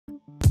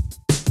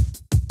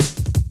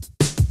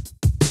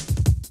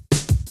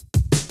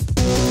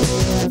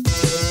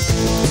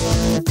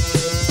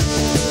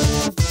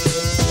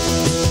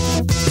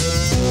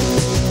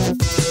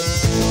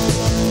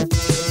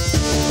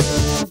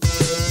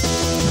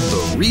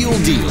real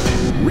deal.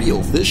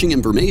 Real fishing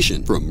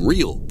information from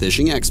real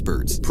fishing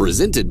experts.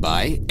 Presented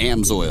by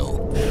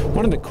AMSOIL.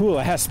 One of the cool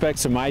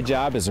aspects of my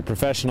job as a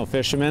professional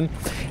fisherman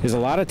is a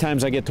lot of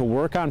times I get to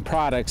work on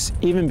products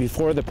even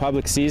before the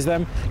public sees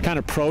them, kind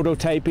of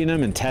prototyping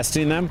them and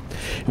testing them.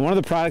 And one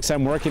of the products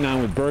I'm working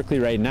on with Berkley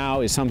right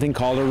now is something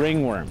called a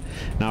ringworm.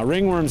 Now,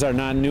 ringworms are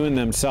not new in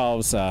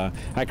themselves. I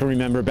can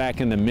remember back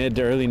in the mid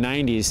to early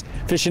 90s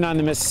fishing on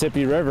the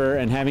Mississippi River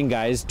and having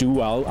guys do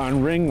well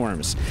on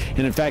ringworms.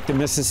 And in fact, the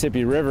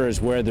Mississippi River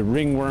is where the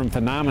ringworm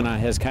phenomena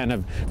has kind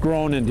of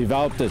grown and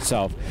developed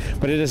itself.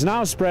 But it has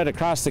now spread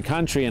across the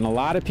country, and a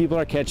lot of people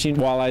are catching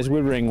walleyes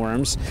with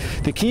ringworms.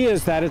 The key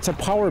is that it's a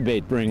power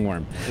bait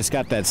ringworm. It's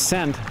got that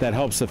scent that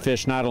helps the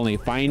fish not only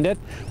find it,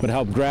 but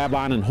help grab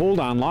on and hold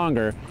on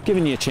longer,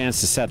 giving you a chance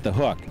to set the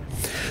hook.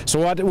 So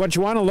what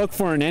you want to look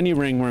for in any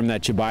ringworm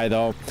that you buy,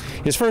 though,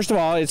 is first of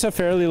all, it's a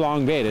fairly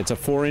long bait. It's a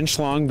 4-inch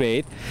long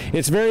bait.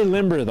 It's very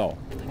limber, though.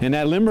 And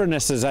that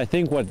limberness is, I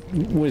think, what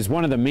was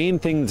one of the main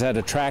things that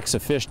attracts a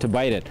fish to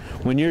bite it.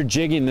 When you're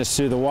jigging this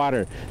through the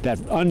water,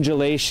 that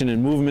undulation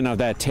and movement of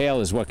that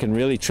tail is what can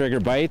really trigger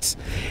bites.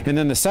 And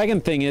then the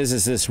second thing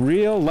is this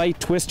real light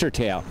twister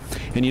tail.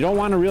 And you don't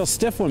want a real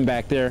stiff one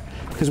back there,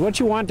 because what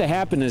you want to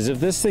happen is if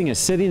this thing is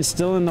sitting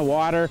still in the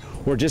water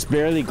or just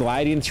barely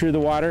gliding through the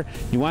water,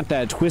 you want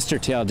that twister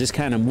tail just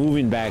kind of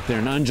moving back there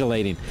and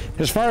undulating.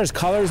 As far as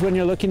colors, when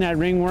you're looking at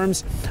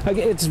ringworms,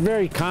 it's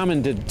very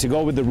common to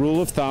go with the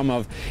rule of thumb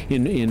of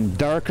in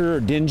darker or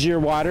dingier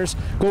waters,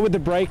 go with the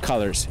bright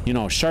colors, you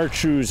know,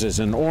 chartreuses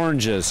and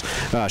oranges,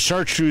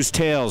 chartreuse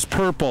tails,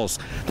 purples.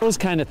 Those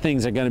kind of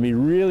things are going to be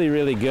really,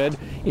 really good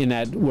in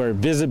that where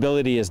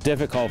visibility is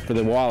difficult for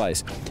the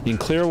walleyes. In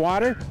clear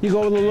water, you go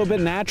with a little bit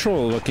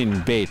natural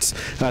looking baits,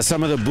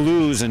 some of the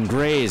blues and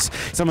grays,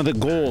 some of the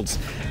golds,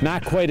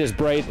 not quite as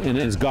bright and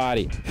as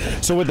gaudy.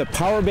 So with the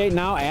power bait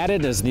now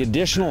added as the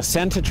additional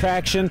scent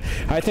attraction,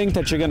 I think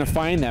that you're going to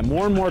find that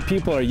more and more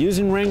people are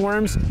using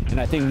ringworms, and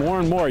I think more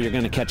and more you're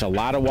going to catch a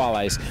lot of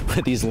walleyes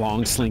with these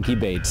long slinky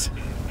baits.